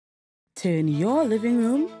Turn your living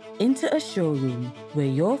room into a showroom where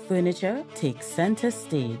your furniture takes center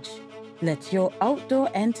stage. Let your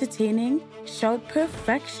outdoor entertaining shout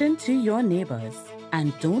perfection to your neighbors.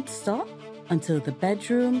 And don't stop until the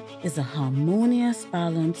bedroom is a harmonious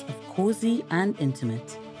balance of cozy and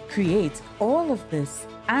intimate. Create all of this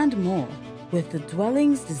and more with the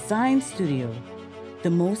Dwellings Design Studio,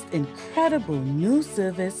 the most incredible new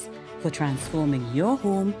service for transforming your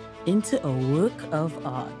home into a work of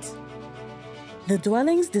art. The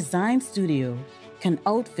Dwellings Design Studio can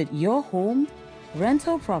outfit your home,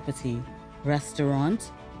 rental property,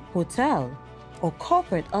 restaurant, hotel, or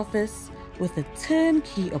corporate office with a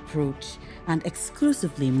turnkey approach and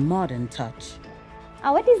exclusively modern touch.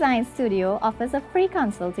 Our design studio offers a free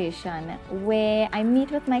consultation where I meet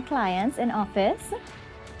with my clients in office.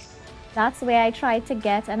 That's where I try to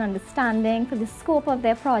get an understanding for the scope of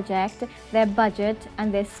their project, their budget,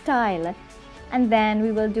 and their style. And then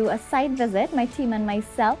we will do a site visit, my team and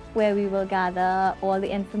myself, where we will gather all the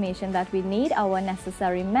information that we need, our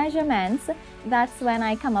necessary measurements. That's when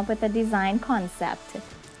I come up with a design concept.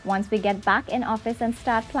 Once we get back in office and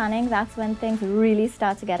start planning, that's when things really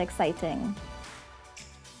start to get exciting.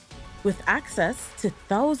 With access to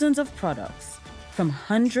thousands of products from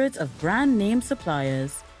hundreds of brand name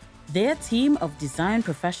suppliers, their team of design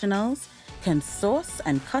professionals can source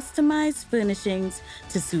and customize furnishings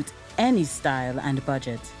to suit any style and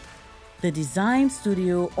budget. The Design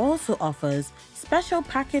Studio also offers special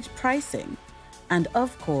package pricing, and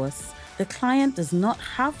of course, the client does not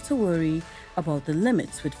have to worry about the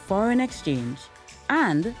limits with foreign exchange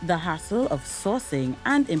and the hassle of sourcing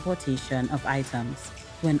and importation of items.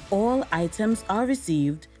 When all items are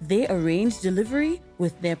received, they arrange delivery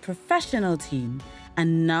with their professional team,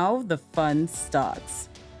 and now the fun starts.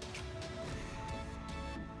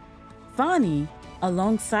 Vani,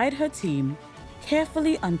 alongside her team,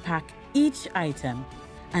 carefully unpack each item,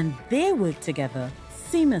 and they work together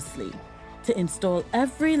seamlessly to install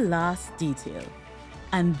every last detail.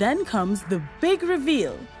 And then comes the big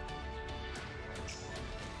reveal.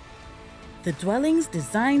 The Dwellings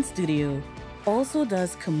Design Studio also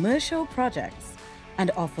does commercial projects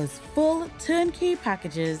and offers full turnkey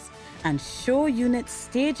packages and show unit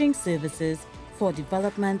staging services for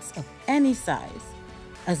developments of any size,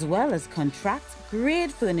 as well as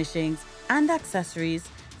contract-grade furnishings and accessories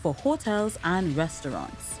for hotels and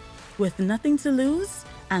restaurants. With nothing to lose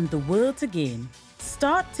and the world to gain,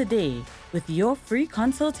 start today with your free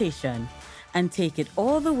consultation and take it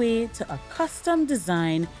all the way to a custom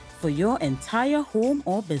design for your entire home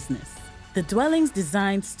or business. The Dwellings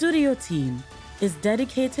Design Studio team is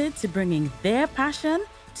dedicated to bringing their passion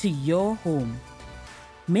to your home.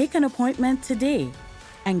 Make an appointment today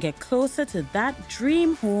and get closer to that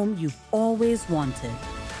dream home you've always wanted.